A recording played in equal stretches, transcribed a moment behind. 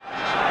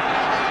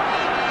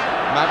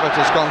Mabbutt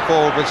has gone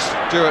forward with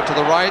Stewart to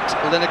the right,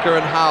 Lineker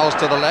and Howes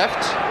to the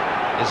left.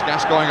 Is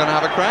Gascoigne going to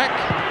have a crack?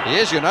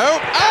 He is, you know.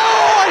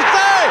 Oh, I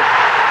say!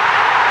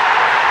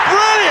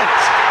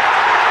 Brilliant!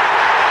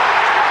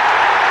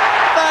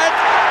 That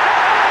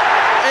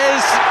is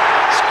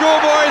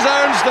schoolboy's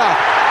own stuff.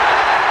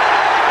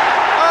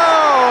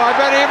 Oh, I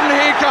bet even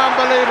he can't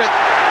believe it.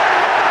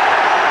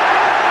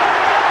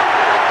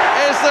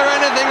 Is there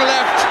anything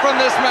left from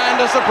this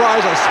man to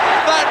surprise us?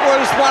 That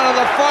was one of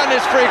the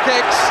finest free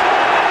kicks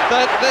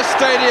that this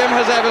stadium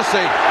has ever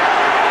seen.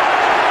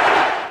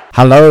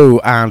 Hello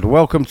and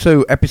welcome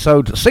to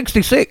episode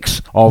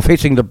 66 of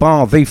Hitting the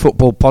Bar, the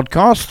football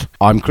podcast.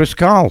 I'm Chris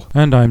Carl.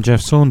 And I'm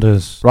Jeff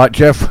Saunders. Right,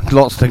 Jeff,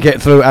 lots to get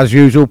through as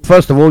usual.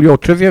 First of all, your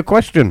trivia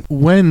question.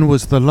 When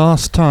was the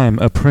last time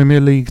a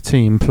Premier League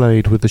team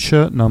played with the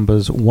shirt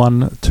numbers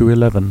 1 to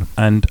 11?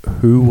 And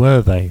who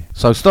were they?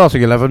 So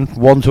starting 11,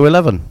 1 to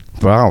 11.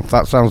 Wow,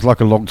 that sounds like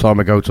a long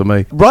time ago to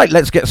me. Right,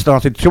 let's get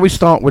started. Shall we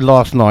start with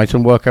last night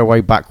and work our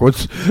way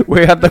backwards?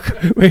 We had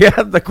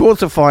the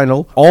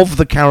quarter-final of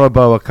the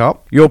Carabao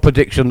Cup. Your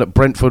prediction that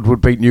Brentford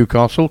would beat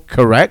Newcastle,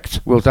 correct.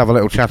 We'll have a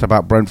little chat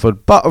about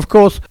Brentford. But, of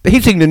course,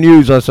 hitting the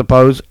news, I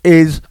suppose,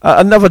 is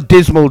another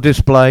dismal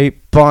display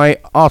by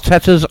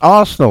Arteta's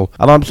Arsenal.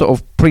 And I'm sort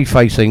of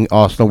prefacing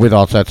Arsenal with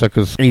Arteta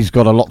because he's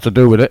got a lot to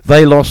do with it.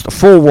 They lost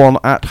 4-1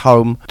 at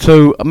home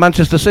to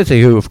Manchester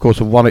City, who of course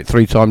have won it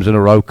 3 times in a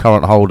row,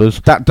 current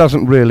holders. That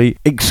doesn't really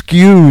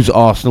excuse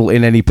Arsenal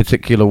in any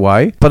particular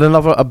way, but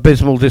another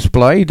abysmal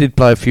display. He did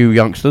play a few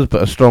youngsters,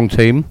 but a strong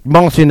team.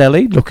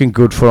 Martinelli looking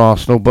good for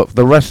Arsenal, but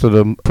the rest of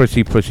them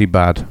pretty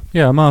bad.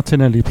 Yeah,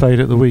 Martinelli played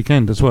at the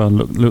weekend as well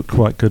and looked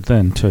quite good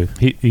then too.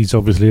 He's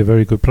obviously a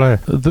very good player.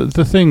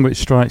 The thing which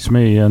strikes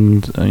me,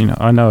 and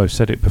I know I've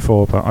said it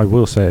before, but I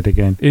will say it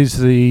again, is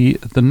the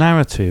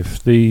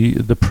narrative,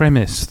 the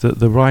premise that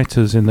the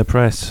writers in the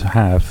press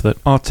have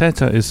that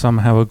Arteta is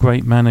somehow a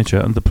great manager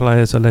and the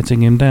players are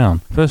letting him down.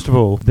 First of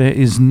all, there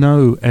is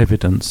no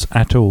evidence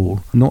at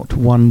all, not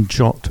one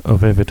jot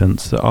of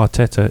evidence that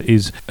Arteta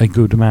is a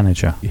good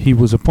manager. He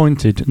was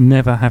appointed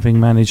never having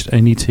managed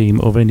any team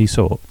of any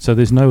sort, so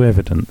there's no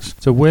evidence.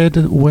 So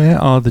where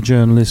are the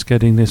journalists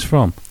getting this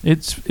from?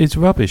 It's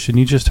rubbish, and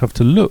you just have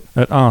to look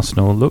at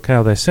Arsenal, look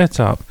how they're set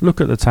up,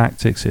 look at the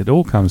tactics. It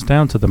all comes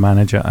down to the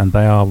manager, and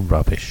they are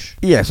rubbish.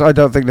 Yes, I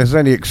don't think there's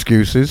any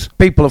excuses.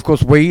 People, of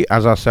course, we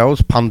as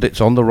ourselves,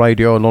 pundits on the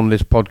radio and on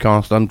this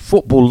podcast, and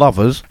football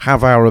lovers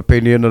have our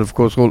opinion, and of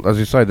course, as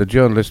you say, the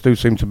journalists do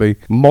seem to be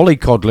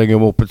mollycoddling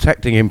him or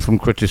protecting him from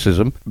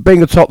criticism.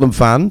 Being a Tottenham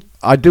fan,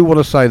 I do want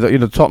to say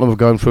that Tottenham have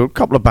gone through a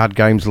couple of bad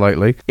games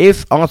lately.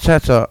 If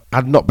Arteta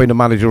had not been a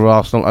manager of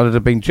Arsenal and it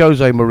had been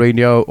Jose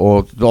Mourinho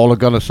or Ole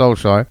Gunnar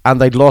Solskjaer, and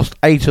they'd lost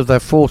 8 of their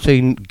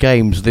 14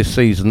 games this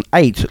season,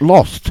 8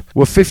 lost,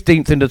 were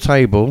 15th in the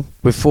table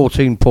with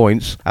 14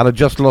 points and had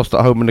just lost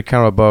at home in the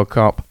Carabao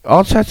Cup,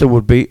 Arteta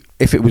would be,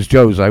 if it was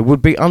Jose,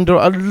 would be under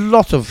a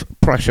lot of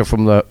pressure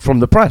from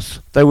the press.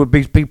 There would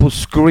be people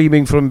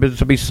screaming for him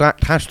to be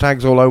sacked,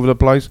 hashtags all over the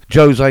place,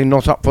 Jose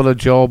not up for the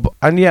job,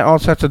 and yet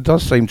Arteta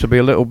does seem to be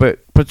a little bit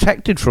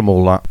protected from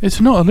all that. It's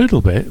not a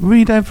little bit.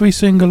 Read every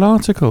single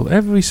article.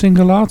 Every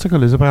single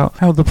article is about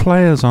how the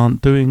players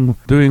aren't doing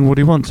what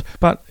he wants.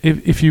 But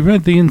if you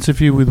read the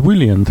interview with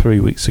Willian 3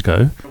 weeks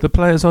ago, the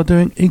players are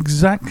doing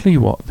exactly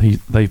what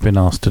they've been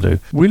asked to do.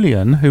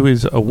 Willian, who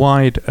is a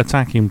wide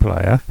attacking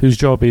player, whose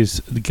job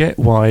is to get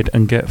wide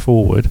and get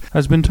forward,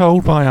 has been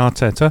told by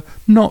Arteta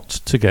not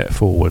to get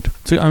forward,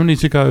 only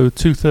to go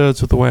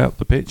 2/3 of the way up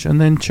the pitch and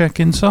then check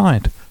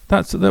inside.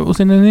 That was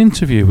in an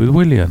interview with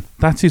Willian.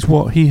 That is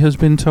what he has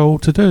been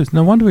told to do.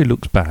 No wonder he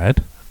looks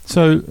bad.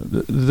 So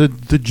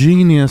the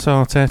genius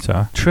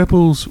Arteta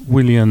trebles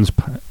Willian's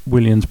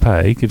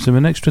pay, gives him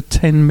an extra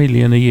 10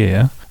 million a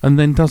year, and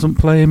then doesn't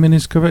play him in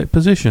his correct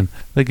position.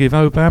 They give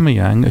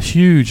Aubameyang a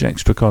huge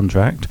extra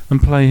contract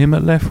and play him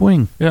at left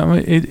wing.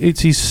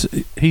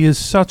 He is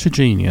such a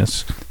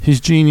genius. His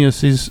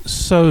genius is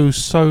so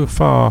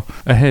far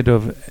ahead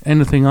of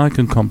anything I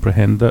can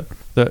comprehend that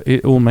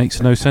it all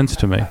makes no sense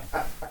to me.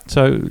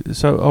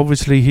 So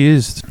obviously he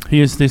is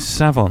this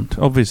savant,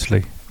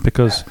 obviously,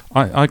 because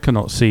I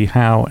cannot see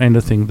how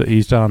anything that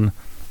he's done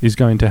is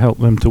going to help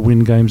them to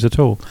win games at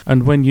all.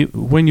 And when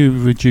you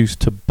reduce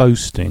to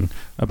boasting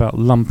about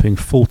lumping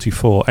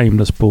 44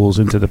 aimless balls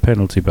into the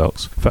penalty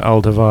box for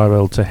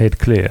Alderweireld to head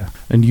clear,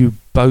 and you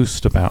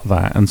boast about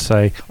that and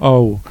say,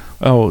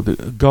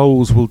 the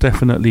goals will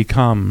definitely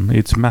come.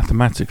 It's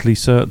mathematically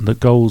certain that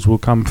goals will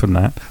come from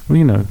that.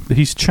 Well,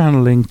 he's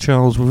channeling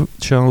Charles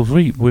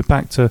Reap. We're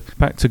back to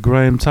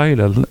Graham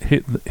Taylor.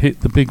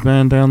 Hit the big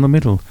man down the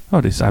middle. Oh,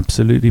 it's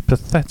absolutely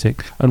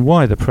pathetic. And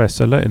why the press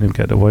are letting him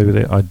get away with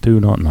it, I do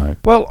not know.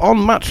 Well,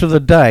 on Match of the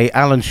Day,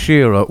 Alan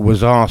Shearer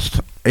was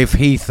asked if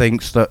he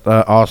thinks that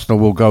Arsenal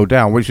will go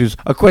down, which is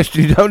a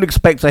question you don't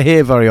expect to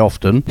hear very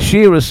often.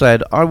 Shearer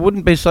said, "I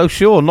wouldn't be so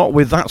sure, not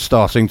with that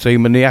starting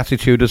team and the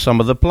attitude of some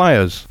of the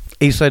players."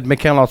 he said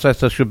Mikel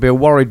Arteta should be a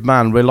worried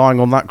man relying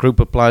on that group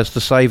of players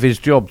to save his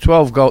job.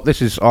 12 goals,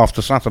 this is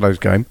after Saturday's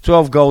game,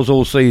 12 goals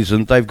all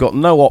season. They've got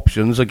no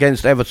options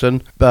against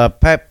Everton.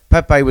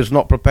 Pepe was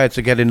not prepared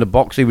to get in the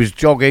box. He was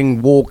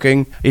jogging,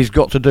 walking. He's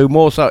got to do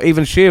more. So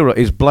even Shearer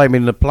is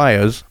blaming the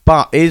players,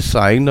 but is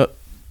saying that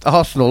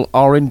Arsenal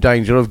are in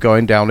danger of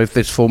going down if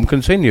this form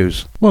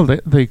continues. Well,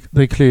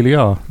 they clearly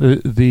are.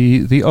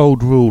 The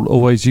old rule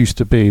always used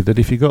to be that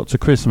if you got to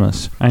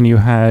Christmas and you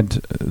had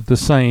the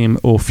same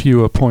or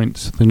fewer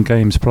points than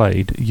games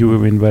played, you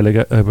were in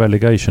a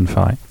relegation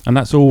fight. And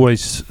that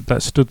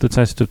stood the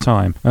test of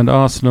time. And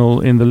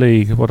Arsenal in the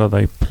league, what are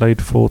they?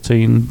 Played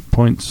 14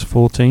 points,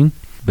 14?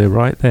 They're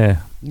right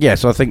there.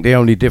 Yes, I think the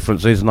only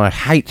difference is, and I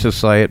hate to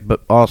say it,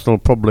 but Arsenal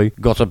probably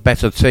got a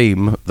better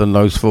team than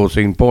those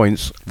 14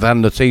 points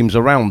than the teams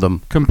around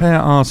them. Compare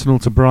Arsenal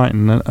to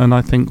Brighton, and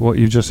I think what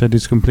you just said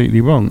is completely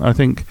wrong. I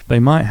think they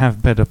might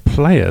have better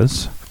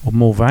players or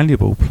more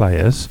valuable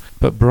players,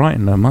 but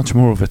Brighton are much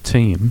more of a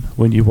team.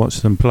 When you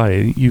watch them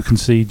play, you can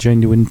see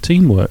genuine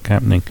teamwork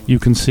happening. You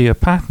can see a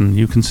pattern.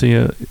 You can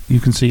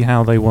see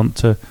how they want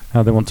to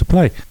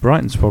play.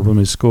 Brighton's problem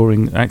is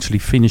actually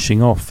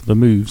finishing off the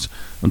moves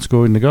and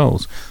scoring the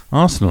goals.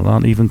 Arsenal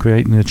aren't even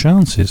creating the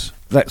chances.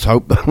 Let's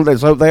hope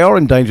they are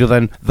in danger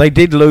then. They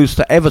did lose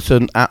to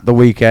Everton at the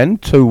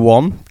weekend,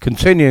 2-1,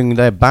 continuing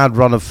their bad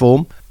run of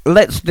form.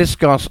 Let's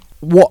discuss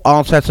what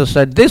Arteta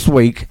said this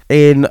week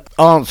in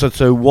answer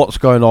to what's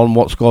going on,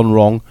 what's gone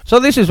wrong. So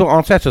this is what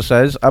Arteta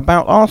says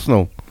about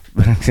Arsenal.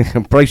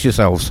 Brace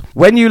yourselves.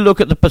 When you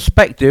look at the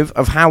perspective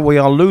of how we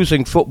are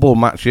losing football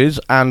matches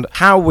and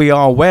how we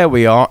are where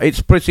we are,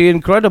 it's pretty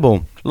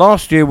incredible.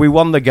 Last year we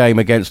won the game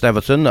against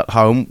Everton at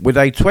home with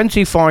a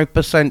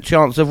 25%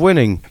 chance of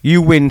winning.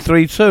 You win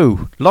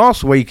 3-2.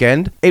 Last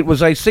weekend it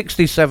was a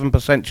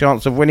 67%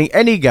 chance of winning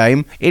any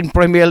game in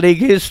Premier League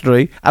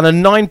history and a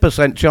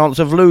 9% chance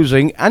of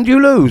losing, and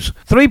you lose.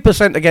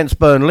 3% against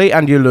Burnley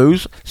and you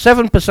lose.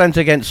 7%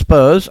 against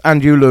Spurs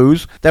and you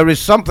lose. There is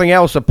something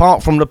else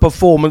apart from the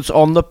performance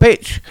on the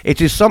pitch.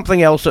 It is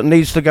something else that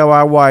needs to go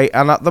our way,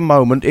 and at the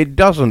moment it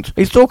doesn't.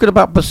 He's talking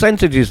about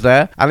percentages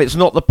there, and it's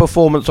not the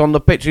performance on the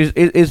pitch.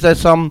 Is there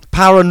some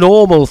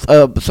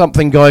paranormal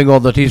something going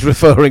on that he's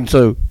referring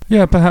to?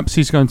 Yeah, perhaps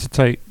he's going to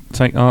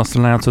take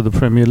Arsenal out of the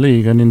Premier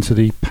League and into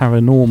the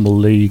paranormal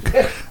league,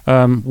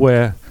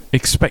 where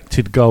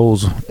expected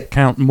goals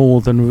count more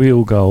than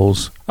real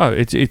goals. Oh,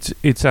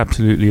 it's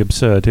absolutely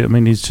absurd. I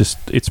mean,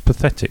 it's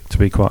pathetic, to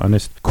be quite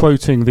honest.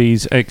 Quoting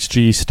these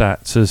XG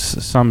stats as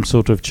some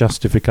sort of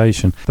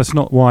justification. That's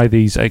not why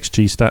these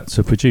XG stats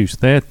are produced.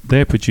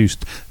 They're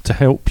produced to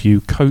help you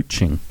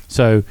coaching.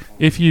 So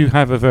if you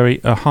have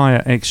a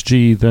higher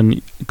XG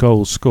than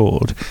goals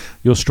scored,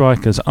 your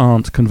strikers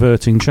aren't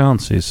converting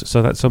chances.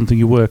 So that's something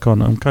you work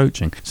on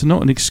coaching. It's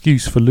not an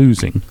excuse for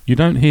losing. You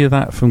don't hear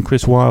that from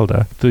Chris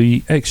Wilder.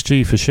 The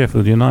XG for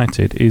Sheffield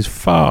United is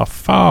far,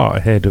 far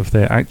ahead of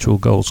their actual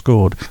goals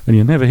scored. And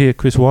you never hear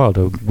Chris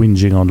Wilder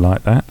whinging on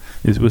like that.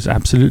 It was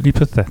absolutely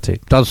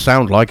pathetic. Does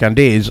sound like, and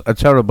is, a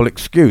terrible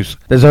excuse.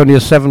 There's only a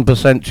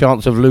 7%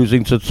 chance of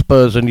losing to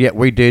Spurs, and yet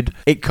we did.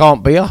 It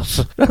can't be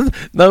us.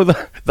 No,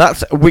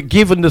 that's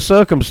given the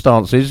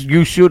circumstances,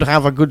 you should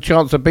have a good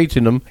chance of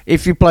beating them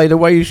if you play the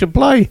way you should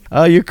play.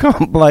 You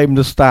can't blame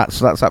the stats.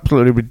 That's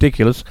absolutely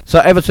ridiculous. So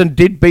Everton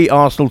did beat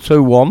Arsenal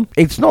 2-1.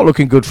 It's not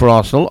looking good for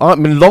Arsenal. I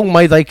mean, long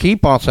may they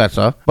keep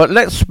Arteta. But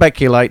let's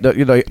speculate that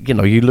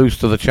you lose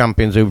to the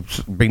champions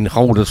who've been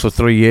holders for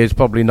 3 years.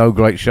 Probably no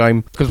great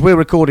shame, because we're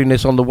recording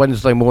this on the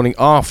Wednesday morning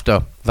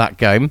after that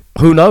game.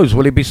 Who knows?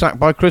 Will he be sacked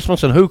by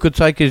Christmas, and who could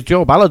take his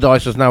job?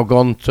 Allardyce has now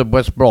gone to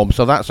West Brom,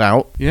 so that's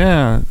out.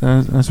 Yeah,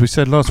 as we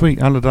said last week,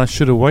 Allardyce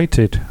should have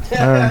waited.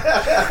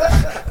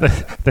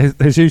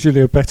 There's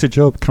usually a better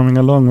job coming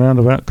along round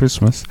about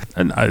Christmas,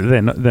 and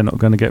they're not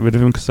going to get rid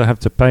of him because they have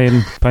to pay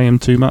him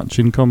too much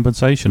in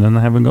compensation, and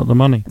they haven't got the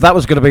money. That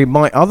was going to be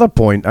my other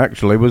point.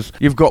 Actually, was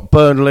you've got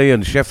Burnley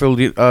and Sheffield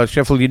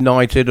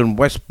United and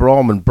West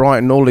Brom and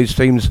Brighton, all these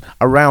teams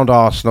around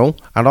Arsenal,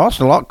 and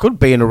Arsenal could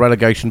be in a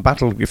relegation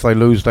battle if they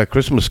lose their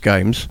Christmas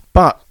games.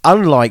 But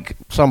unlike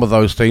some of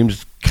those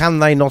teams, can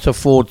they not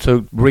afford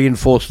to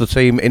reinforce the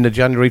team in the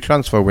January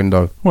transfer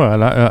window?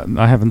 Well,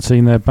 I haven't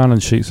seen their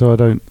balance sheet, so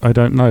I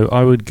don't know.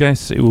 I would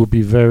guess it will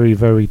be very,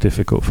 very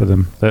difficult for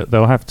them.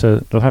 They'll have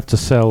to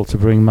sell to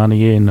bring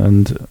money in,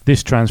 and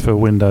this transfer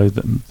window,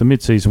 the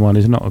mid-season one,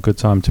 is not a good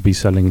time to be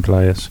selling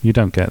players. You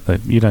don't get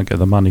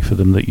the money for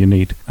them that you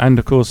need. And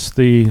of course,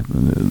 the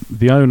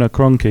owner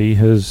Kroenke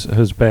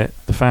has bet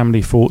the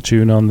family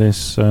fortune on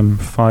this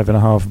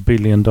 $5.5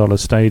 billion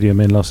stadium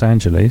in Los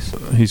Angeles.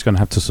 He's going to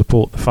have to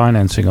support the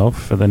financing of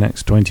for the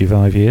next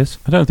 25 years.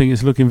 I don't think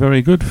it's looking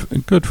very good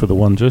for the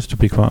Wanderers, to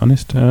be quite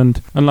honest.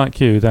 And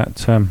like you,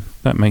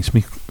 that makes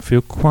me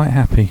feel quite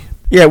happy.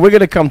 Yeah, we're going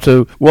to come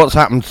to what's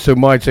happened to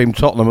my team,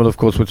 Tottenham, and of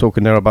course we're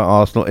talking there about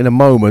Arsenal in a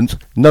moment.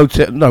 No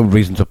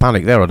reason to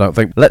panic there, I don't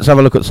think. Let's have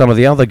a look at some of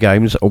the other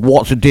games.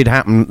 What did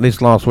happen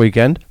this last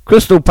weekend?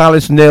 Crystal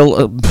Palace 0,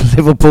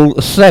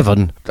 Liverpool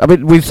 7. I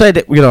mean, we said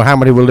it, how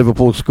many will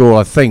Liverpool score?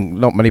 I think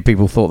not many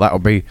people thought that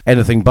would be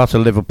anything but a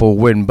Liverpool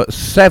win, but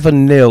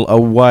 7-0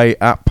 away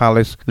at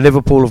Palace.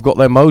 Liverpool have got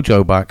their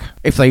mojo back,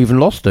 if they even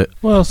lost it.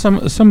 Well, some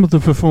of the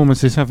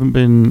performances haven't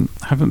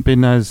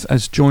been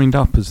as joined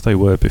up as they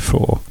were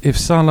before. If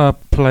Salah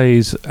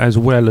plays as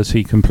well as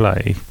he can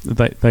play,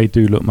 they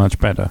do look much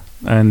better.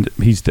 And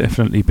he's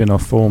definitely been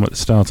off form at the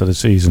start of the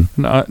season.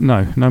 No,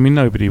 I mean,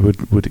 nobody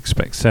would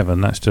expect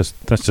 7. That's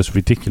just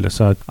ridiculous.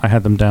 I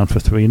had them down for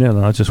 3-0,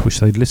 and I just wish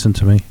they'd listen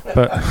to me.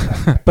 But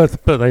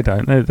but they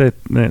don't.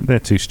 They're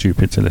too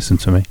stupid to listen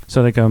to me.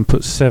 So they go and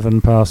put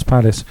 7 past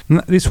Palace.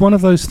 And it's one of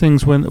those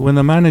things when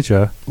the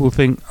manager will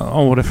think,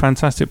 oh, what a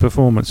fantastic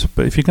performance.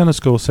 But if you're going to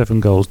score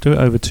 7 goals, do it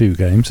over 2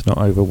 games, not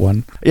over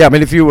 1. Yeah, I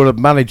mean, if you were a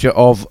manager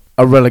of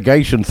a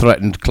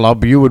relegation-threatened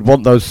club, you would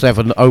want those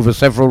 7 over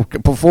several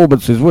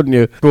performances, wouldn't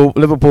you? Well,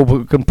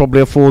 Liverpool can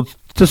probably afford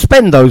to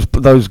spend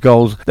those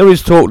goals. There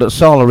is talk that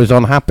Salah is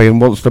unhappy and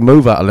wants to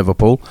move out of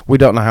Liverpool. We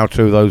don't know how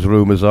true those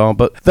rumours are,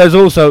 but there's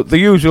also the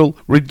usual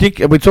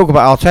ridiculous. We talk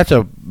about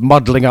Arteta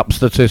muddling up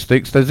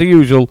statistics. There's the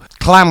usual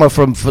clamour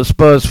for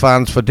Spurs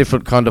fans for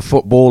different kind of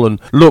football,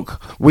 and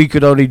look, we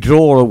could only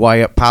draw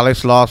away at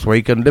Palace last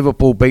week and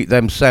Liverpool beat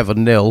them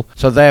 7-0,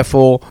 so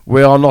therefore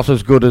we are not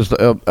as good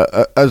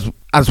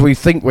as we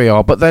think we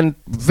are. But then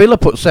Villa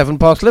put 7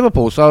 past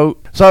Liverpool, so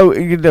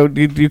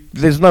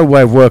there's no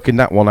way of working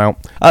that one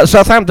out.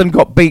 Southampton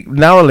got beat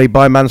narrowly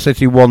by Man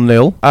City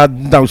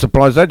 1-0. No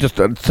surprise there, just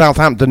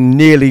Southampton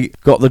nearly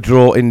got the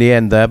draw in the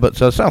end there, but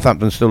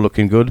Southampton's still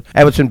looking good.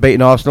 Everton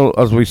beating Arsenal,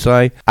 as we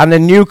say, and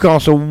then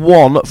Newcastle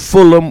 1,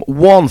 Fulham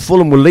 1.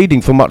 Fulham were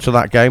leading for much of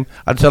that game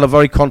until a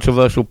very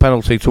controversial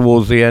penalty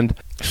towards the end.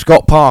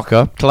 Scott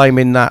Parker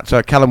claiming that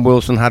Callum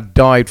Wilson had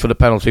died for the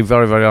penalty.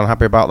 Very, very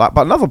unhappy about that.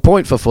 But another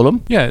point for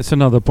Fulham. Yeah, it's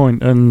another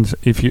point, and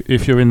if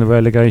you're in the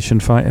relegation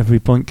fight, every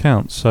point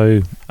counts.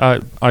 So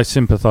I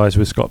sympathise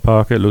with Scott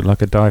Parker. It looked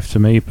like a dive to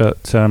me,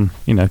 but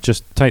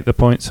just take the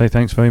point, say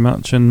thanks very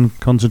much, and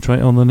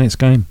concentrate on the next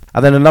game.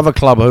 And then another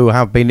club who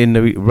have been in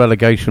the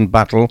relegation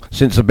battle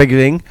since the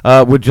beginning,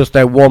 with just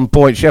their 1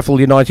 point, Sheffield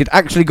United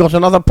actually got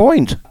another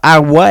point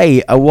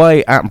away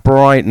at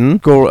Brighton.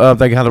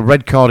 They had a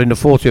red card in the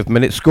 40th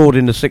minute, scored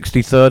in the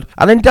 63rd,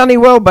 and then Danny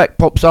Welbeck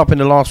pops up in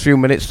the last few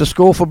minutes to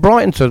score for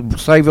Brighton to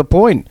save a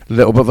point. A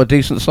little bit of a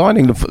decent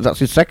signing. That's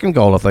his second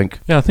goal, I think.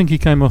 Yeah, I think he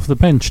came off the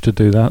bench to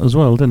do that as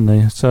well, didn't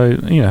he? So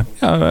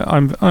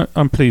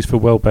I'm pleased for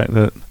Welbeck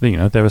that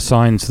there are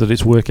signs that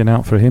it's working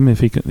out for him. If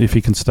he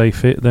can stay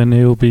fit, then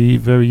he'll be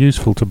very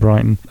useful to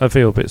Brighton. I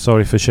feel a bit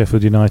sorry for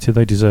Sheffield United.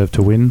 They deserve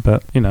to win,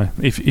 but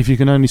if you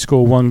can only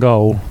score 1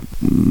 goal,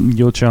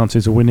 your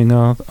chances of winning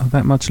are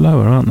that much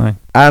lower, aren't they?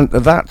 And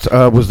that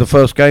was the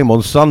first game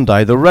on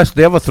Sunday.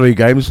 The other 3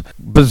 games,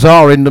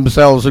 bizarre in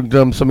themselves,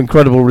 and some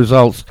incredible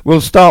results. We'll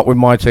start with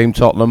my team,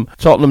 Tottenham.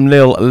 Tottenham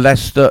 0,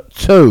 Leicester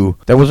 2.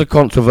 There was a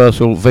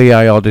controversial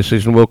VAR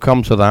decision. We'll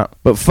come to that.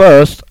 But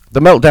first, the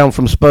meltdown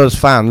from Spurs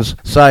fans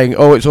saying,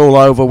 oh, it's all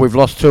over, we've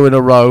lost 2 in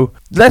a row.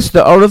 Leicester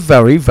are a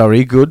very,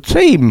 very good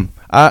team.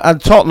 And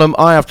Tottenham,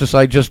 I have to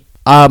say, just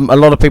a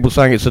lot of people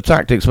saying it's the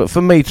tactics, but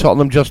for me,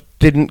 Tottenham just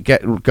didn't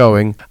get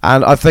going,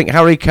 and I think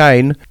Harry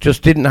Kane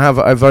just didn't have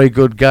a very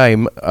good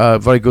game, a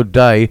very good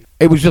day.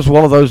 It was just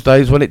one of those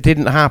days when it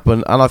didn't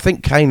happen, and I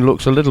think Kane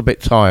looks a little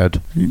bit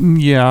tired.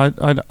 Yeah,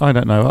 I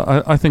don't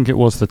know. I think it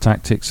was the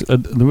tactics.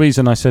 The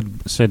reason I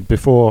said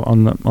before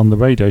on the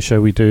radio show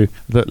we do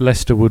that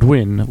Leicester would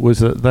win was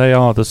that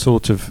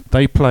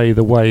they play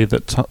the way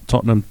that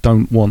Tottenham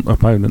don't want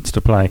opponents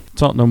to play.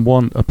 Tottenham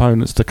want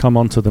opponents to come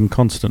onto them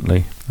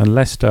constantly, and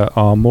Leicester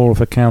are more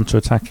of a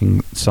counter-attacking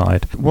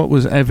side. What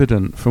was evident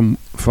from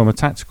a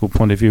tactical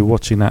point of view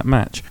watching that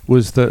match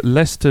was that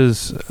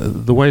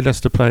the way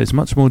Leicester play is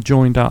much more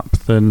joined up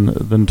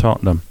than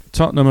Tottenham.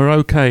 Tottenham are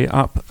okay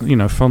up,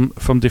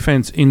 from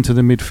defence into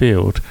the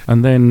midfield,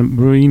 and then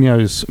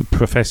Mourinho's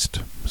professed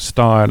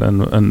style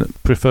and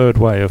preferred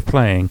way of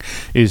playing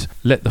is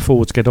let the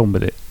forwards get on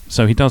with it.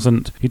 So he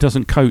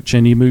doesn't coach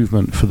any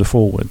movement for the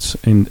forwards,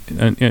 and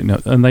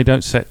they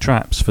don't set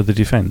traps for the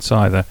defence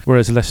either.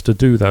 Whereas Leicester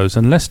do those,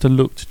 and Leicester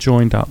looked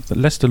joined up.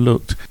 Leicester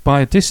looked by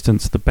a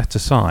distance the better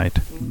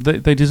side.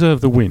 They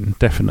deserve the win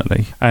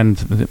definitely, and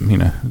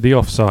the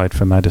offside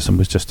for Maddison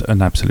was just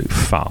an absolute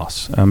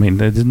farce. I mean,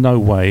 there's no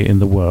way in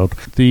the world.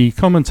 The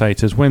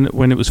commentators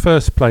when it was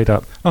first played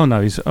up, oh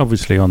no, he's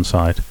obviously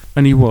onside,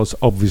 and he was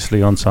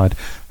obviously onside.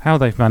 How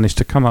they've managed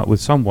to come up with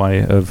some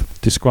way of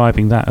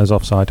describing that as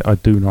offside, I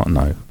do not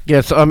know.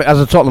 Yes, as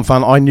a Tottenham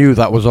fan, I knew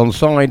that was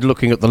onside,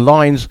 looking at the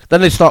lines.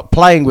 Then they start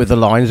playing with the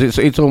lines.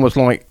 It's almost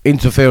like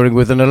interfering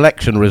with an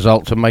election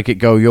result to make it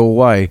go your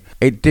way.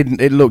 It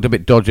looked a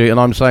bit dodgy, and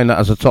I'm saying that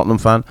as a Tottenham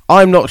fan.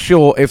 I'm not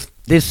sure if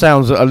this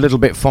sounds a little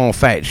bit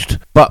far-fetched,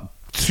 but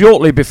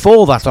Shortly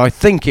before that, I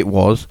think it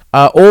was,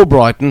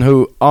 Albrighton,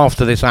 who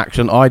after this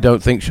action I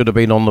don't think should have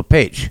been on the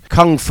pitch,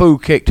 kung fu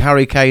kicked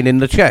Harry Kane in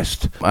the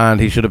chest, and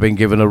he should have been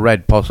given a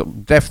red.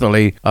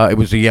 Definitely, it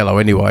was a yellow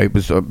anyway. It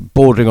was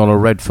bordering on a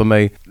red for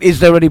me. Is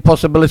there any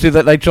possibility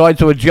that they tried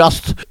to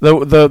adjust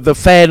the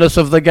fairness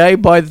of the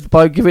game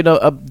by giving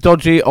a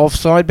dodgy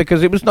offside,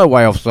 because it was no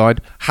way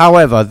offside?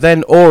 However,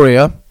 then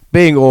Aurier,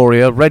 being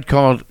Aurier, red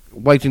card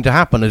waiting to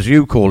happen, as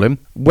you call him,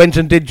 went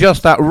and did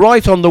just that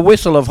right on the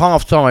whistle of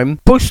half-time,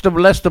 pushed the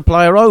Leicester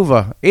player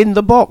over in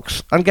the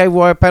box and gave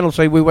away a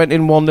penalty. We went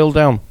in 1-0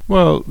 down.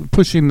 Well,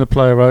 pushing the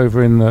player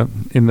over in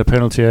the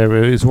penalty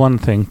area is one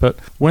thing, but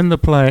when the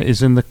player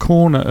is in the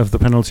corner of the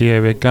penalty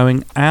area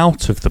going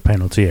out of the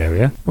penalty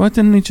area, why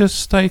didn't he just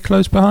stay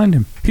close behind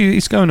him?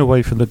 He's going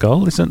away from the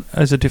goal.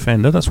 As a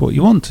defender, that's what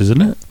you want,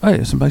 isn't it?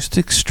 It's the most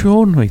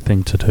extraordinary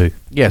thing to do.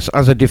 Yes,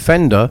 as a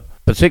defender,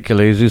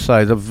 particularly, as you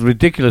say, the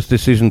ridiculous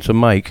decision to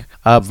make.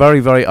 Very,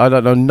 very,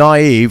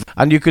 naive.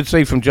 And you could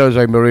see from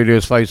Jose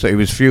Mourinho's face that he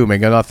was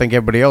fuming, and I think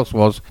everybody else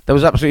was. There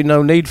was absolutely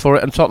no need for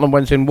it, and Tottenham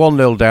went in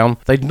 1-0 down.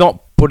 They'd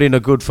not put in a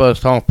good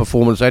first half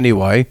performance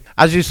anyway.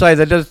 As you say,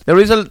 there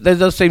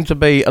does seem to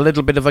be a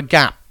little bit of a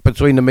gap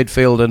between the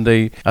midfield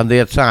and the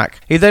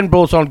attack. He then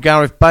brought on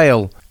Gareth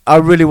Bale. I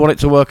really want it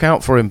to work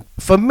out for him.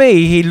 For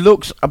me, he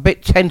looks a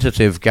bit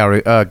tentative,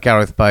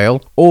 Gareth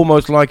Bale,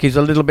 almost like he's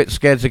a little bit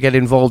scared to get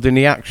involved in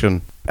the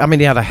action. I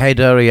mean, he had a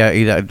header,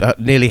 he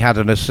nearly had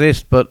an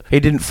assist, but he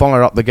didn't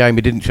fire up the game,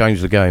 he didn't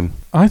change the game.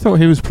 I thought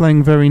he was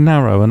playing very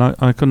narrow, and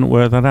I couldn't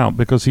work that out,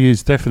 because he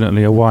is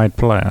definitely a wide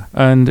player.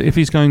 And if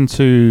he's going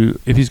to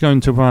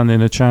run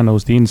in the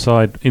channels, the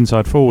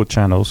inside forward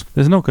channels,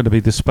 there's not going to be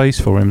the space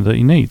for him that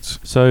he needs.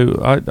 So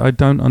I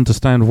don't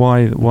understand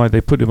why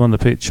they put him on the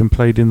pitch and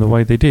played in the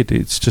way they did.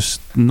 It's just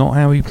not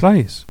how he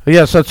plays.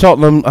 Yeah, so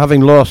Tottenham,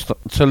 having lost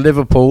to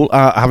Liverpool,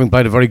 having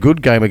played a very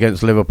good game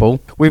against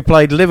Liverpool, we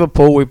played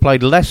Liverpool, we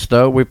played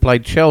Leicester, we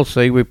played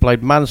Chelsea, we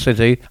played Man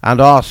City and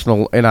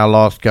Arsenal in our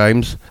last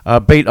games.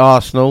 Beat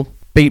Arsenal,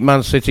 beat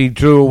Man City,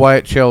 drew away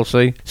at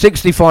Chelsea.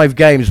 65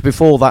 games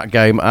before that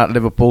game at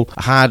Liverpool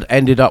had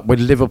ended up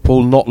with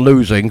Liverpool not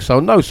losing, so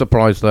no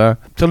surprise there.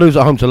 To lose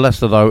at home to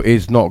Leicester, though,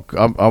 is not...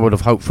 I would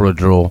have hoped for a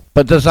draw.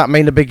 But does that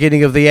mean the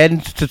beginning of the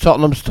end to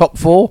Tottenham's top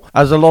four?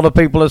 As a lot of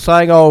people are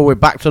saying, we're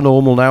back to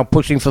normal now,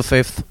 pushing for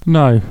fifth.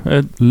 No.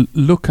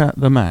 Look at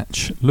the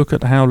match. Look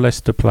at how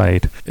Leicester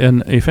played.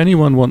 And if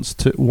anyone wants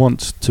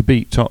to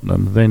beat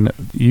Tottenham, then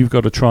you've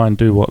got to try and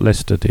do what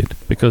Leicester did,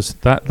 because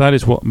that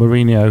is what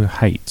Mourinho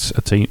hates.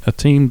 A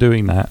team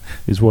doing that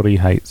is what he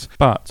hates.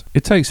 But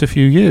it takes a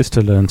few years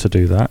to learn to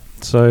do that.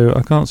 So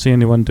I can't see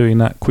anyone doing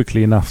that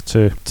quickly enough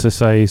to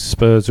say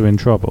Spurs are in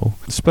trouble.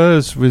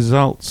 Spurs'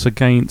 results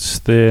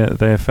against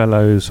their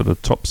fellow sort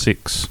of top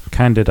six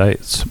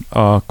candidates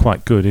are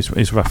quite good.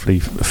 It's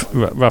roughly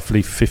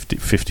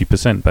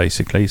 50%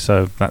 basically,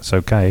 so that's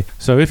okay.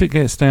 So if it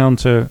gets down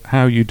to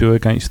how you do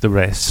against the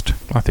rest,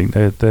 I think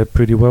they're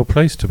pretty well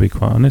placed, to be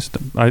quite honest.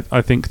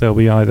 I think they'll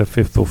be either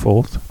fifth or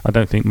fourth. I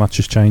don't think much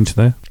has changed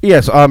there.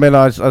 Yes, I mean,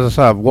 as I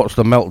say, I've watched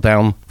the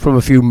meltdown from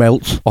a few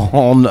melts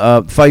on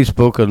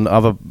Facebook and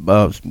other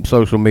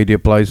social media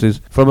places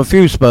from a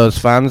few Spurs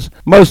fans,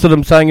 most of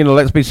them saying,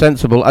 let's be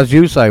sensible. As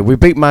you say, we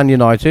beat Man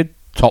United,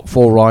 top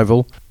four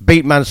rival,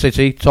 beat Man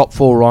City, top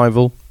four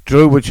rival,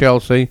 drew with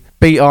Chelsea,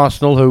 beat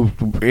Arsenal, who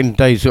in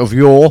days of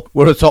yore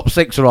were a top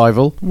six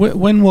rival.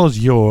 When was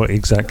yore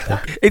exactly?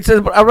 It's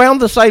around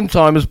the same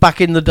time as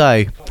back in the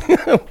day,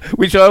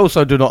 which I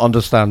also do not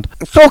understand.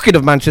 Talking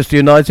of Manchester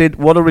United,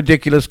 what a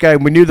ridiculous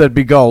game. We knew there'd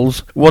be goals.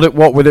 What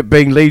with it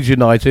being Leeds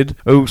United,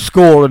 who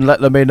score and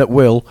let them in at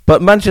will.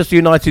 But Manchester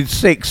United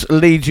 6,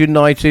 Leeds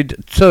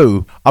United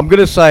 2. I'm going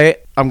to say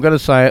it.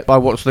 I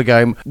watched the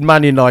game.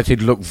 Man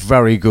United looked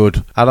very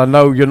good. And I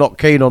know you're not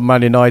keen on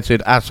Man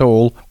United at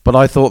all, but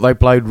I thought they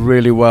played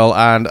really well,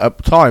 and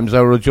at times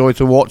they were a joy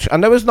to watch,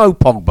 and there was no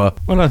Pogba.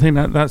 Well, I think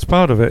that's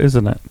part of it,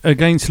 isn't it?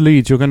 Against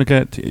Leeds,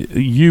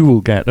 you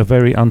will get a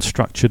very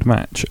unstructured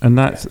match, and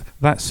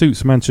that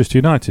suits Manchester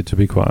United, to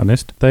be quite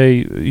honest.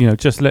 They,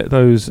 just let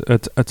those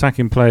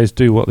attacking players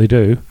do what they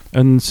do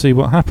and see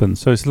what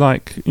happens. So it's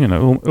like,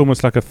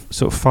 almost like a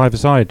sort of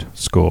five-a-side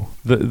score.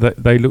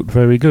 They looked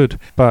very good,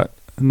 but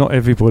not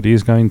everybody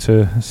is going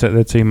to set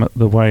their team up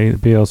the way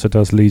Bielsa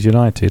does Leeds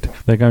United.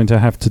 They're going to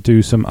have to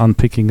do some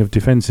unpicking of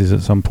defences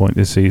at some point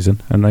this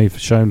season, and they've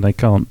shown they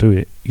can't do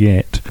it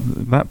yet.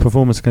 That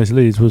performance against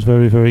Leeds was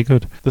very, very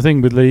good. The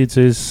thing with Leeds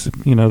is,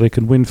 they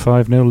can win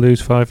 5-0,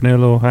 lose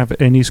 5-0, or have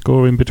any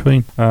score in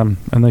between, and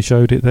they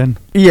showed it then.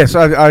 Yes,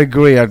 I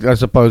agree. I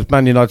suppose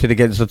Man United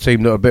against a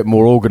team that are a bit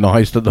more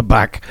organised at the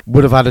back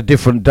would have had a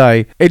different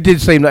day. It did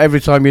seem that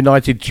every time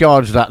United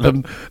charged at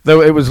them,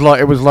 though it was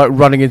like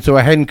running into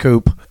a hen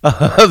coop.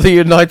 The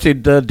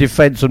United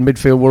defence and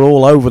midfield were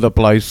all over the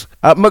place.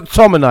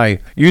 McTominay,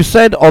 you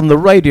said on the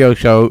radio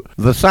show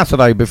the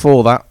Saturday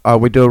before that,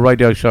 we do a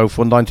radio show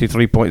for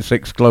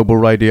 93.6 Global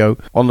Radio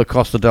on the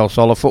Costa del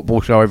Sol, a football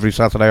show every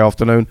Saturday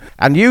afternoon.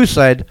 And you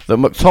said that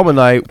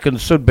McTominay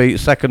should be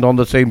second on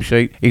the team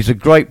sheet. He's a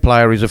great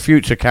player, he's a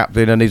future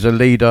captain, and he's a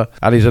leader,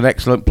 and he's an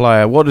excellent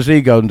player. What does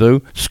he go and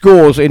do?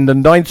 Scores in the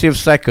 90th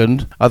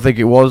second, I think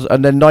it was,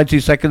 and then 90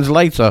 seconds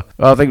later,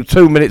 I think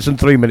 2 minutes and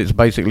 3 minutes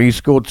basically, he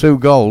scored 2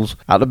 goals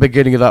at the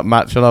beginning of that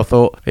match, and I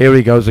thought, here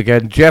he goes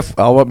again. Jeff,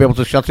 I won't be able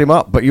to shut him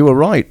up, but you were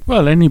right.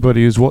 Well,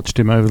 anybody who's watched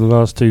him over the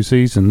last 2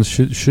 seasons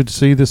should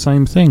see the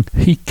same thing.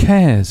 He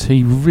cares.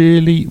 He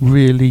really,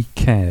 really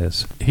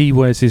cares. He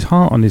wears his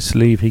heart on his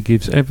sleeve. He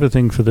gives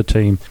everything for the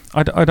team.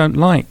 I don't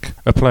like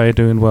a player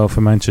doing well for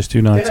Manchester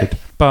United,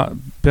 but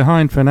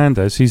behind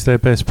Fernandes, he's their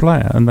best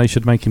player, and they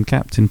should make him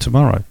captain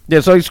tomorrow. Yeah,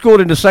 so he scored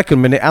in the 2nd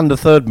minute and the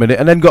 3rd minute,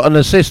 and then got an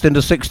assist in the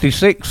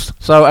 66th.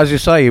 So, as you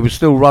say, he was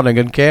still running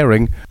and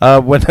caring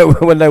when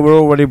they were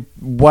already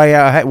way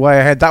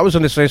ahead. That was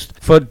an assist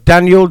for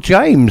Daniel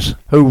James,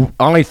 who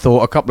I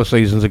thought a couple of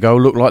seasons ago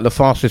looked like the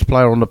fastest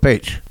player on the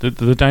pitch.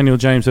 The Daniel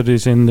James that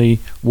is in the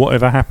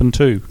Whatever Happened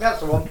To. That's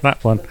the one.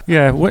 That one.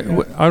 Yeah,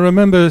 I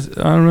remember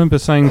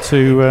saying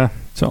to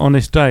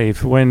Honest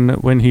Dave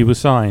when he was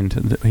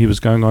signed, he was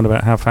going on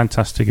about how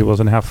fantastic it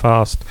was and how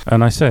fast,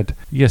 and I said,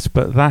 yes,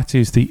 but that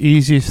is the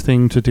easiest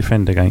thing to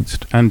defend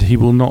against, and he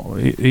will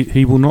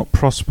not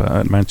prosper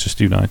at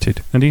Manchester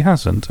United, and he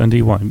hasn't, and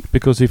he won't,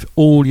 because if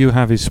all you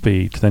have is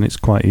speed, then it's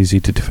quite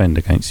easy to defend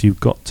against. You've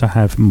got to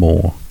have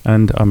more,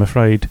 and I'm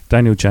afraid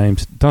Daniel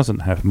James doesn't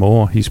have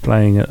more. He's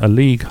playing a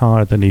league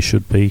higher than he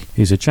should be.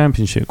 He's a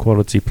championship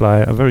quality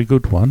player, a very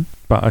good one,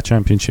 but a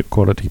championship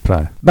quality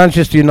player.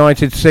 Manchester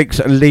United 6,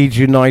 Leeds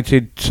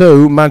United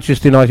 2.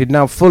 Manchester United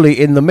now fully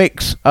in the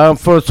mix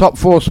for a top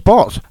 4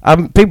 spot.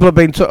 People have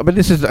been...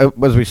 this is,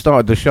 as we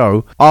started the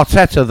show,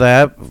 Arteta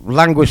there,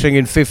 languishing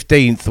in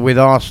 15th with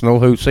Arsenal,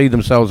 who see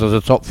themselves as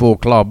a top 4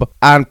 club,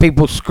 and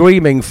people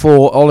screaming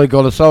for Ole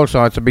Gunnar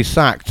Solskjaer to be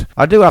sacked.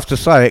 I do have to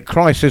say it,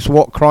 crisis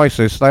what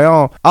crisis. They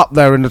are up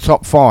there in the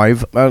top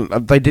 5.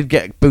 They did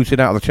get booted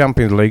out of the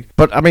Champions League.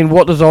 But, I mean,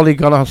 what does Ole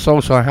Gunnar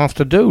Solskjaer have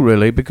to do,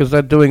 really? Because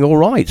they're doing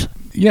all right.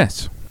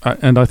 Yes.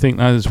 And I think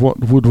that is what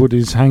Woodward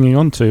is hanging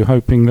on to,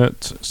 hoping that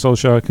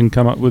Solskjaer can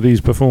come up with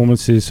these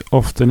performances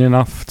often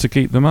enough to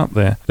keep them up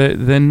there.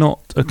 They're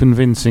not a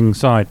convincing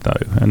side,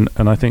 though, and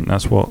I think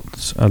that's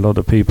what a lot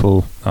of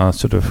people are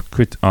sort of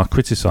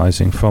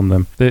criticising from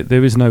them.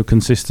 There is no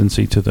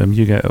consistency to them.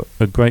 You get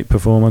a great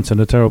performance and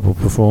a terrible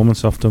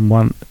performance, often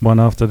one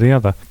after the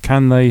other.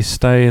 Can they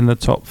stay in the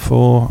top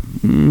 4?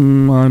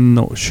 I'm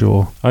not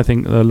sure. I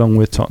think along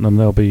with Tottenham,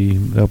 they'll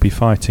be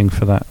fighting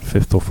for that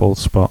 5th or 4th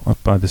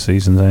spot by the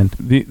season's end.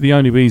 The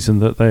only reason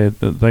that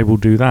they will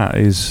do that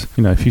is,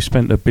 if you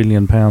spent £1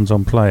 billion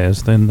on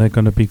players, then they're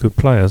going to be good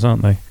players,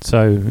 aren't they?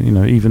 So,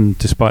 even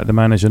despite the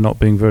manager not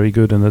being very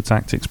good and the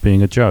tactics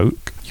being a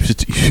joke,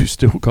 you've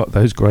still got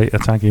those great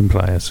attacking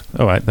players.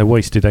 All right, they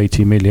wasted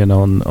 80 million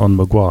on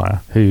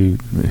Maguire, who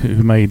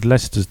made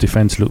Leicester's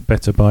defence look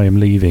better by him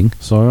leaving.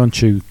 So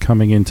aren't you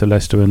coming into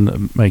Leicester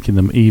and making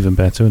them even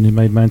better? And he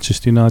made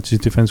Manchester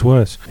United's defence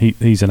worse.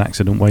 He's an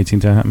accident waiting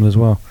to happen as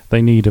well.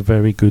 They need a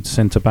very good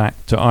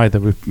centre-back to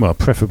either,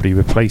 preferably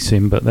replace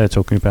him, but they're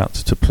talking about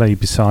to play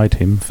beside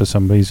him for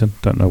some reason.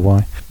 Don't know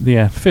why.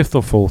 Yeah, 5th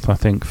or 4th, I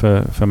think,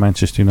 for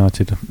Manchester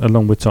United,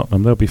 along with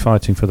Tottenham. They'll be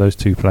fighting for those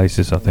 2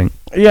 places, I think.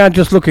 Yeah,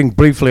 just looking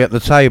briefly at the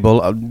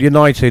table,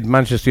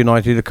 Manchester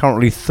United are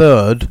currently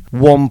 3rd,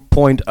 1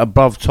 point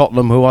above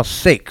Tottenham, who are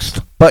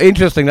 6th. But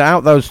interesting that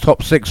out those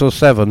top 6 or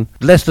 7,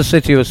 Leicester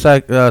City are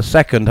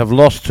 2nd, have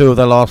lost 2 of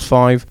their last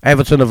 5.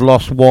 Everton have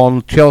lost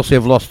 1. Chelsea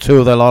have lost 2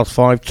 of their last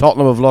 5.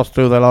 Tottenham have lost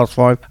 2 of their last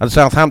 5. And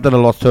Southampton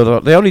have lost 2 of their...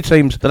 The only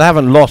teams that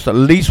haven't lost at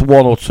least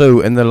 1 or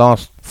 2 in the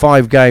last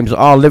 5 games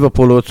are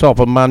Liverpool, who are top,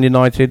 and Man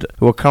United,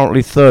 who are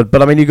currently 3rd.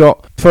 But, you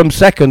got from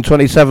 2nd,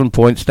 27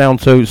 points, down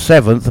to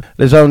 7th.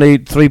 There's only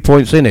 3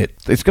 points in it.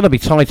 It's going to be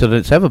tighter than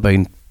it's ever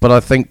been. But I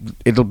think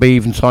it'll be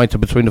even tighter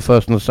between the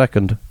 1st and the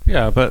 2nd.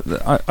 Yeah, but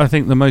I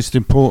think the most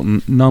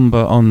important number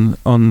on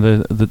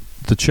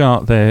the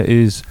chart there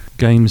is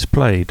games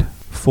played.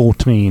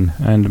 14,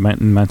 and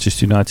in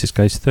Manchester United's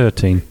case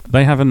 13.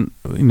 They haven't,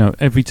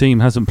 every team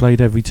hasn't played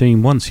every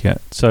team once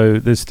yet, so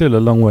there's still a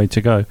long way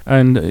to go.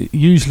 And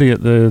usually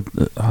at the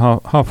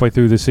halfway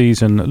through the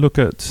season, look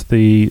at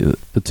the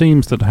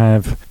teams that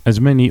have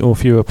as many or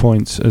fewer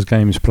points as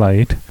games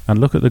played, and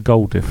look at the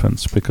goal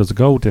difference, because the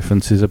goal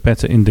difference is a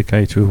better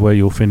indicator of where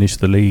you'll finish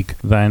the league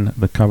than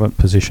the current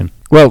position.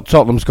 Well,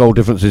 Tottenham's goal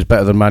difference is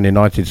better than Man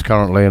United's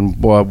currently,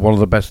 and one of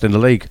the best in the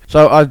league.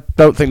 So I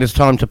don't think there's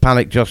time to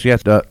panic just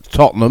yet.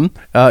 Tottenham,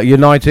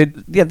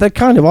 United, yeah, they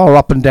kind of are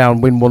up and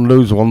down, win one,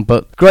 lose one,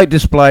 but great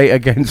display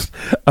against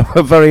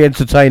a very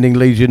entertaining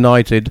Leeds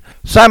United.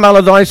 Sam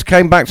Allardyce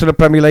came back to the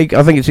Premier League.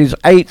 I think it's his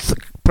 8th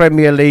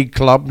Premier League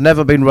club,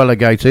 never been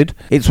relegated.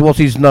 It's what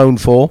he's known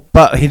for,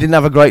 but he didn't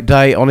have a great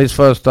day on his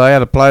first day.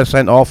 Had a player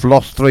sent off,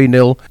 lost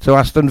 3-0 to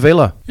Aston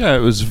Villa. Yeah, it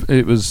was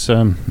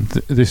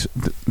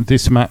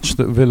this match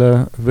that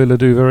Villa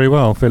do very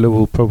well. Villa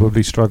will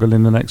probably struggle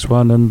in the next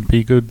one and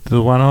be good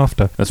the one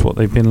after. That's what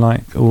they've been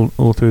like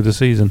all through the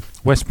season.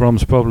 West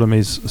Brom's problem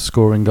is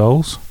scoring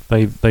goals.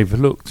 They've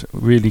looked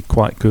really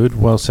quite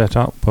good, well set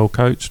up, well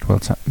coached,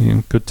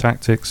 good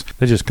tactics.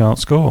 They just can't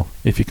score.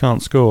 If you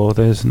can't score,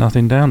 there's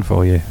nothing down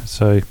for you.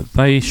 So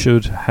they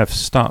should have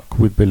stuck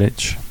with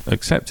Bilic,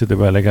 accepted the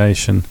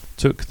relegation,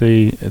 took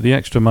the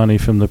extra money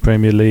from the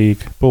Premier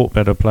League, bought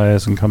better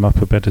players and come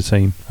up a better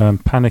team.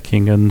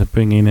 Panicking and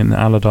bringing in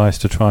Allardyce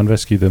to try and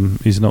rescue them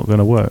is not going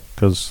to work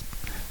because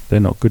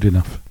they're not good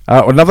enough.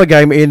 Another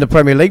game in the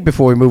Premier League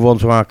before we move on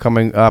to our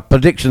coming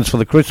predictions for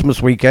the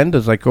Christmas weekend,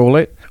 as they call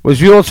it,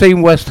 was your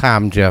team West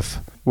Ham, Jeff.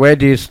 Where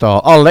do you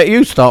start? I'll let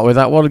you start with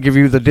that one and give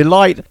you the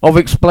delight of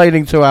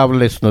explaining to our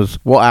listeners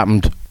what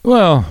happened.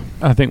 Well,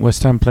 I think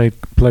West Ham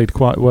played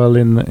quite well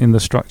in the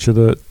structure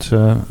that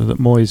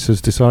Moyes has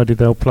decided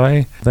they'll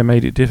play. They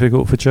made it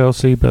difficult for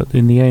Chelsea, but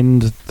in the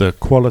end, the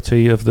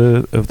quality of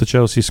the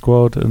Chelsea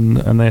squad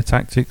and their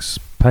tactics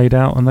paid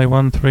out, and they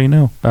won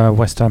 3-0.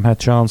 West Ham had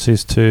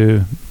chances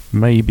to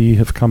maybe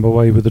have come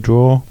away with a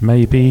draw,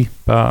 maybe,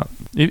 but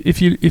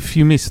if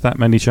you miss that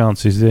many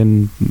chances,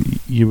 then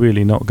you're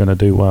really not going to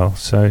do well.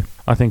 So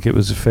I think it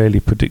was a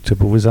fairly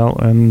predictable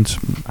result,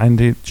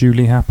 and it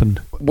duly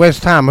happened.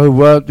 West Ham, who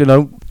were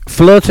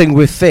flirting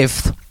with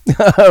fifth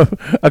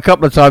a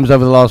couple of times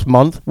over the last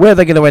month, where are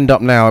they going to end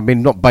up now? I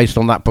mean, not based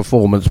on that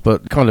performance,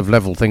 but kind of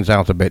leveled things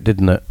out a bit,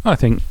 didn't it? I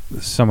think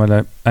somewhere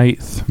like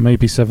 8th,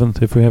 maybe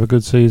 7th if we have a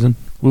good season.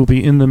 We'll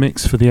be in the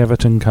mix for the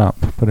Everton Cup,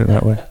 put it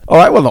that way. All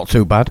right, well, not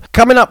too bad.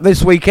 Coming up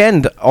this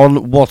weekend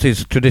on what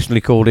is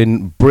traditionally called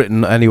in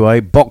Britain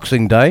anyway,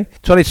 Boxing Day,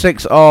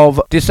 26th of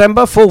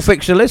December, full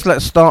fixture list.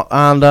 Let's start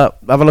and have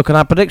a look at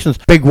our predictions.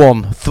 Big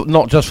one,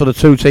 not just for the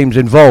two teams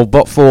involved,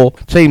 but for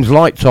teams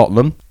like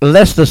Tottenham.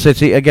 Leicester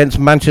City against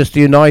Manchester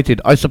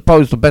United. I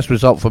suppose the best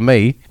result for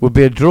me would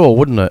be a draw,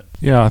 wouldn't it?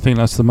 Yeah, I think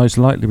that's the most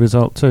likely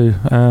result too.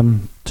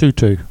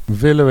 2-2.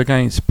 Villa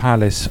against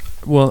Palace.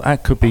 Well,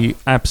 that could be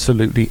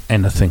absolutely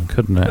anything,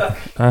 couldn't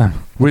it?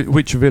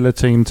 Which Villa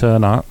team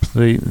turn up?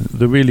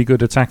 The really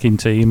good attacking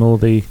team or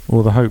the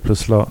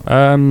hopeless lot?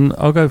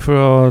 I'll go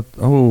for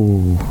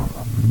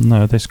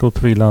no, they scored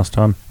 3 last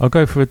time. I'll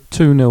go for a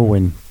 2-0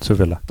 win to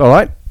Villa. All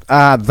right.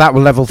 That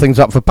will level things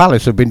up for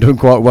Palace, who've been doing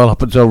quite well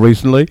up until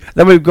recently.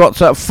 Then we've got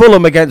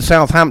Fulham against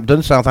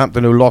Southampton.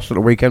 Southampton, who lost at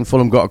the weekend.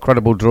 Fulham got a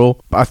credible draw.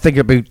 I think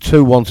it'll be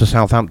 2-1 to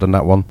Southampton,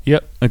 that one.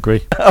 Yep,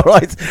 agree. All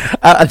right.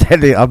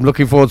 I'm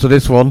looking forward to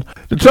this one.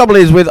 The trouble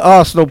is, with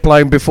Arsenal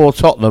playing before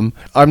Tottenham,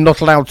 I'm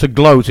not allowed to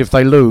gloat if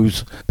they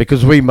lose,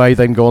 because we may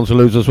then go on to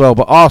lose as well.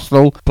 But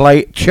Arsenal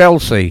play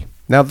Chelsea.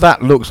 Now,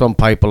 that looks on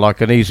paper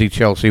like an easy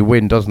Chelsea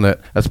win, doesn't it?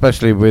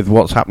 Especially with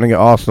what's happening at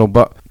Arsenal.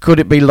 But could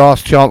it be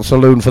last chance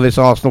saloon for this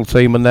Arsenal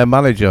team and their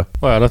manager?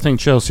 Well, I think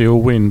Chelsea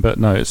will win, but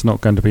no, it's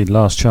not going to be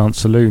last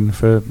chance saloon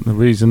for the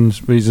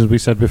reasons we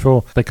said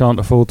before. They can't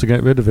afford to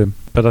get rid of him,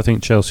 but I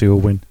think Chelsea will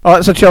win. All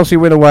right, so Chelsea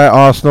win away at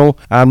Arsenal,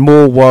 and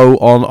more woe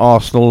on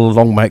Arsenal.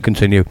 Long may it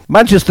continue.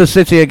 Manchester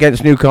City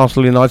against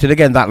Newcastle United.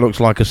 Again, that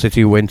looks like a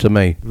City win to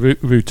me.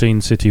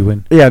 Routine City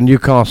win. Yeah,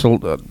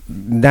 Newcastle,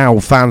 now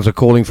fans are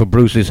calling for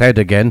Bruce's head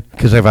again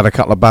because they've had a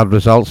couple of bad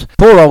results.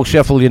 Poor old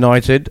Sheffield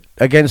United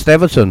against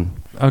Everton.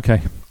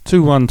 Okay,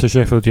 2-1 to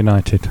Sheffield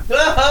United.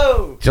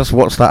 Just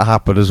watch that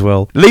happen as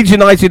well. Leeds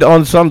United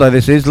on Sunday,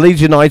 this is.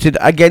 Leeds United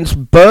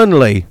against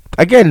Burnley.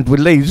 Again, with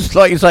Leeds,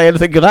 like you say,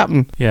 anything could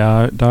happen.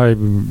 Yeah,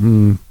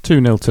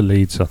 2-0 to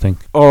Leeds, I think.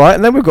 All right,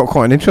 and then we've got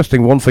quite an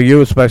interesting one for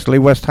you especially.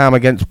 West Ham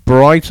against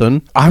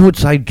Brighton. I would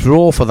say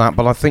draw for that,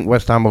 but I think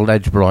West Ham will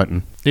edge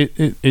Brighton.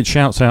 It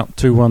shouts out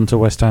 2-1 to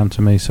West Ham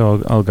to me,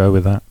 so I'll go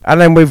with that. And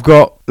then we've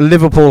got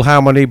Liverpool how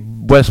many,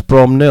 West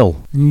Brom 0.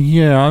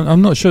 Yeah,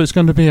 I'm not sure it's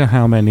going to be a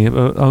how many,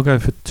 but I'll go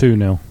for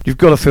 2-0. You've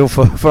got to feel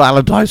for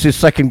Allardyce's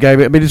second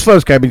game. I mean, his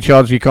first game in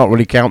charge you can't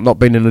really count, not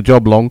being in the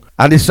job long.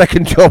 And his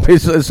second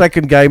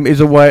game is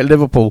away at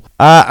Liverpool.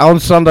 On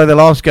Sunday, the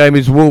last game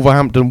is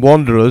Wolverhampton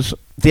Wanderers,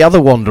 the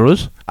other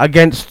Wanderers,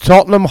 against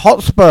Tottenham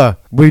Hotspur.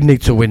 We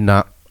need to win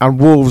that. And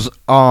Wolves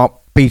are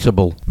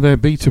beatable. They're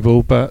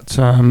beatable, but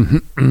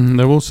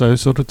they're also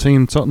sort of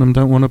team Tottenham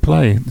don't want to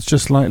play. It's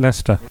just like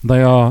Leicester.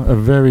 They are a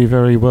very,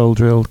 very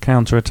well-drilled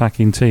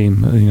counter-attacking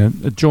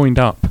team, joined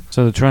up.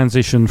 So the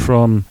transition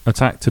from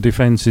attack to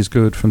defence is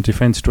good, from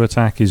defence to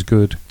attack is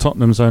good.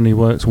 Tottenham's only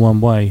works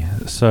one way.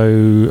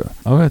 So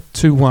I'll go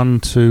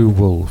 2-1 to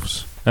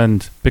Wolves.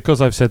 And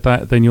because I've said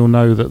that, then you'll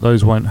know that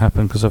those won't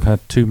happen because I've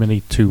had too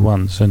many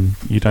 2-1s, and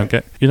you don't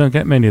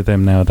get many of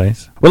them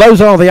nowadays. Well, those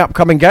are the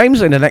upcoming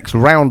games in the next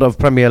round of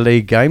Premier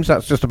League games.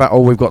 That's just about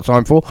all we've got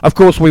time for. Of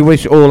course, we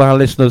wish all our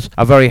listeners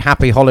a very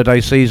happy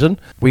holiday season.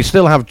 We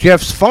still have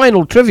Jeff's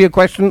final trivia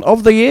question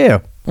of the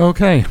year.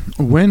 Okay,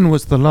 when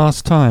was the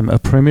last time a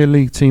Premier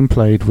League team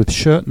played with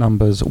shirt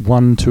numbers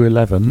 1 to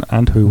 11,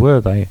 and who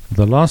were they?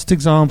 The last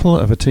example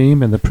of a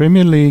team in the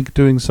Premier League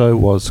doing so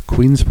was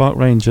Queen's Park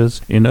Rangers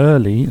in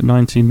early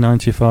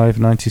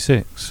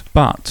 1995-96.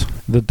 But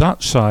the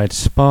Dutch side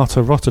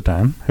Sparta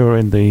Rotterdam, who are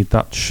in the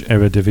Dutch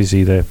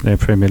Eredivisie, their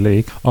Premier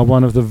League, are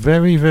one of the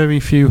very, very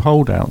few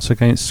holdouts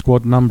against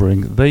squad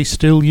numbering. They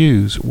still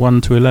use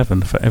 1 to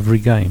 11 for every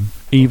game.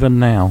 even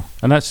now.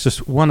 And that's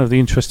just one of the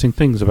interesting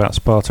things about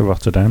Sparta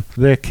Rotterdam.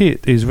 Their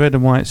kit is red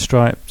and white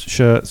striped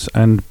shirts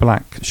and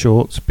black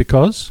shorts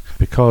because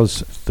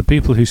the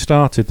people who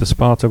started the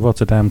Sparta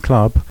Rotterdam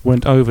club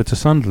went over to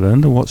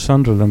Sunderland and watched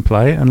Sunderland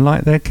play and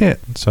liked their kit.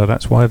 So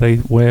that's why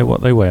they wear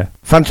what they wear.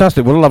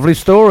 Fantastic. What a lovely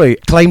story.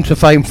 Claim to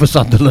fame for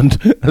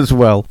Sunderland as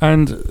well.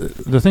 And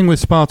the thing with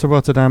Sparta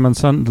Rotterdam and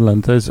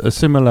Sunderland, there's a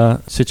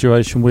similar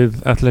situation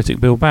with Athletic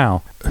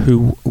Bilbao,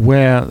 who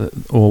wear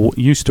or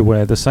used to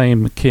wear the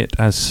same kit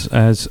as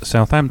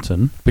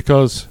Southampton,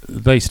 because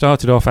they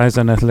started off as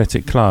an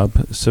athletic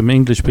club. Some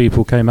English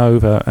people came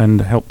over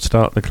and helped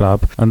start the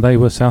club, and they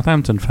were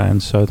Southampton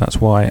fans, so that's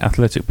why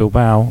Athletic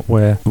Bilbao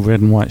wear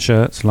red and white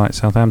shirts like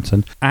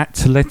Southampton.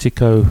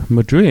 Atletico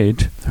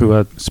Madrid,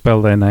 who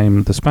spell their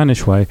name the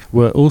Spanish way,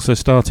 were also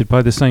started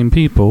by the same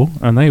people,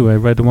 and they wear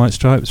red and white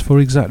stripes for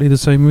exactly the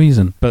same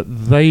reason.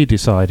 But they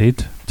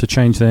decided to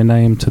change their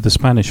name to the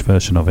Spanish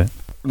version of it.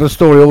 The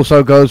story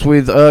also goes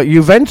with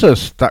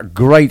Juventus, that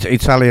great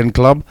Italian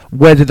club.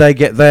 Where did they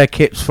get their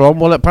kits from?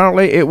 Well,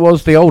 apparently it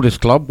was the oldest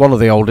club, one of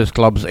the oldest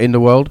clubs in the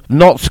world,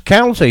 Notts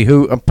County,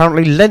 who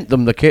apparently lent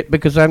them the kit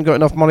because they hadn't got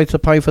enough money to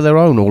pay for their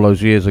own all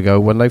those years ago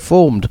when they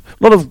formed. A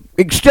lot of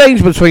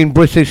exchange between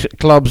British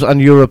clubs and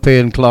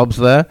European clubs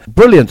there.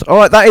 Brilliant. All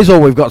right, that is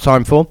all we've got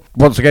time for.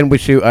 Once again,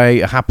 wish you a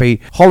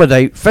happy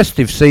holiday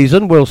festive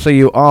season. We'll see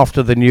you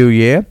after the new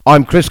year.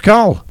 I'm Chris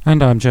Carl.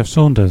 And I'm Jeff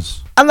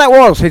Saunders. And that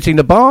was Hitting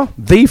the Bar,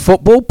 the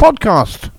football podcast.